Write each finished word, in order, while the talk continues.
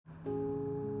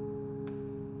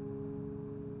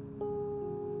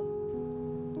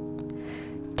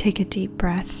Take a deep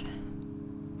breath.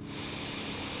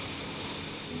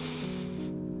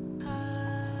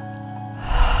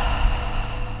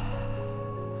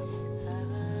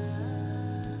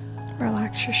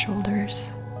 Relax your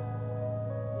shoulders.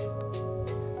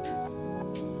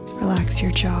 Relax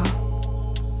your jaw.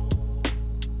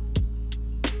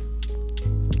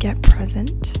 Get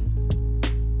present.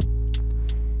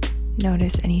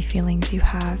 Notice any feelings you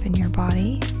have in your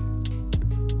body.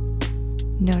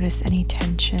 Notice any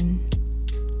tension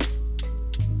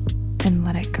and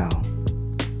let it go.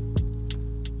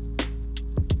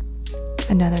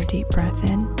 Another deep breath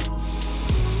in.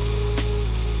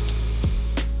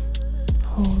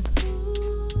 Hold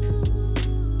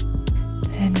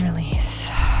and release.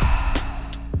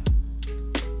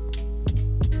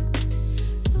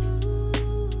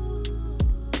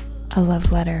 A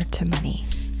love letter to money.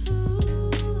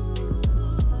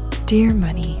 Dear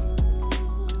money,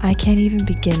 I can't even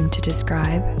begin to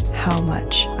describe how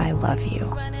much I love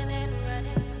you.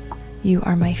 You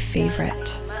are my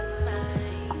favorite.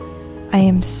 I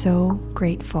am so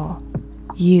grateful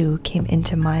you came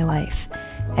into my life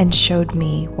and showed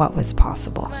me what was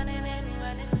possible.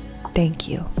 Thank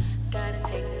you.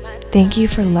 Thank you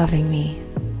for loving me,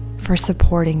 for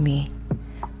supporting me,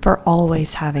 for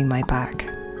always having my back.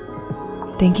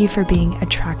 Thank you for being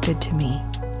attracted to me.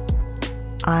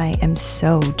 I am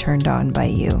so turned on by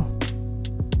you.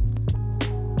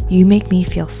 You make me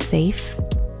feel safe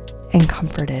and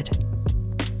comforted.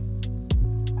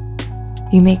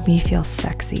 You make me feel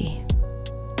sexy.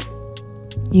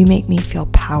 You make me feel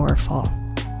powerful.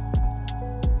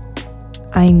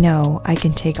 I know I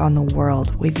can take on the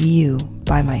world with you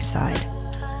by my side.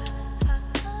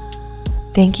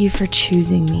 Thank you for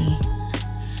choosing me.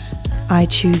 I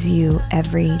choose you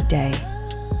every day.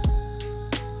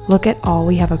 Look at all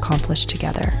we have accomplished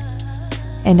together,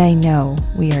 and I know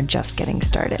we are just getting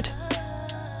started.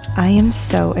 I am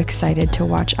so excited to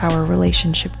watch our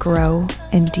relationship grow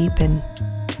and deepen.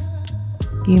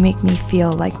 You make me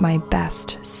feel like my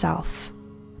best self.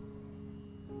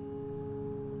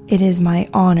 It is my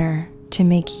honor to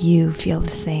make you feel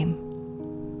the same.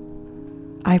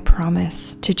 I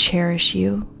promise to cherish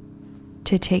you,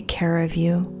 to take care of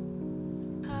you,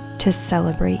 to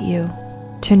celebrate you,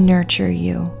 to nurture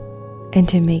you, and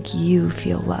to make you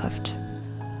feel loved,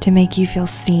 to make you feel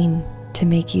seen, to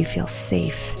make you feel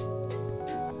safe.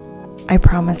 I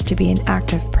promise to be an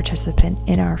active participant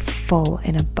in our full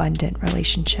and abundant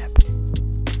relationship.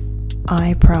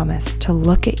 I promise to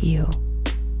look at you,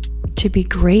 to be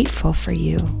grateful for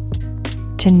you,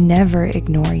 to never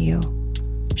ignore you,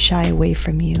 shy away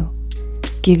from you,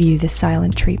 give you the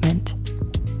silent treatment,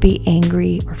 be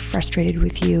angry or frustrated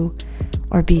with you,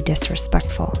 or be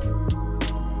disrespectful.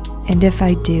 And if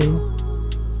I do,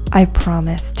 I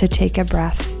promise to take a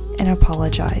breath and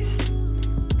apologize,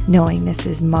 knowing this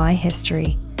is my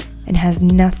history and has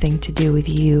nothing to do with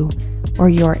you or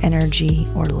your energy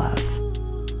or love.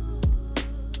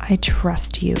 I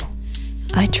trust you.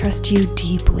 I trust you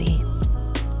deeply.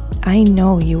 I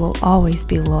know you will always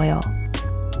be loyal.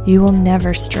 You will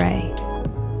never stray.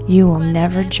 You will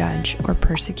never judge or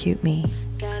persecute me.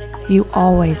 You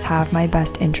always have my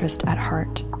best interest at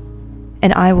heart,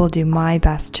 and I will do my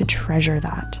best to treasure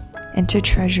that and to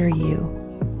treasure you.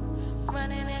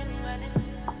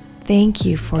 Thank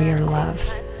you for your love.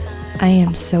 I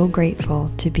am so grateful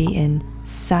to be in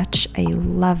such a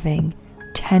loving,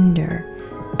 tender,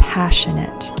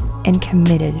 passionate, and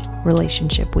committed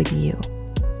relationship with you.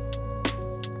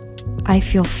 I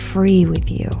feel free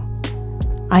with you.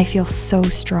 I feel so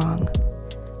strong.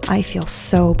 I feel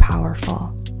so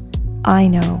powerful. I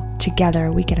know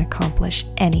together we can accomplish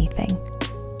anything.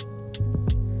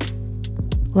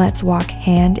 Let's walk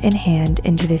hand in hand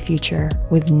into the future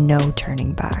with no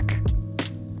turning back.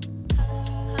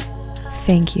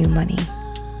 Thank you, money.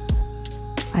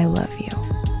 I love you.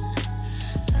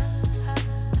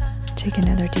 Take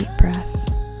another deep breath.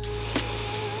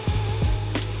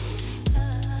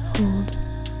 Hold.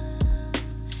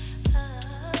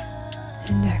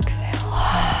 And exhale.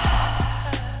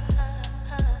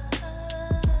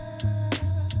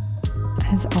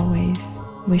 As always,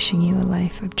 wishing you a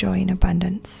life of joy and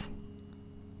abundance.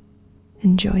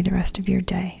 Enjoy the rest of your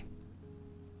day.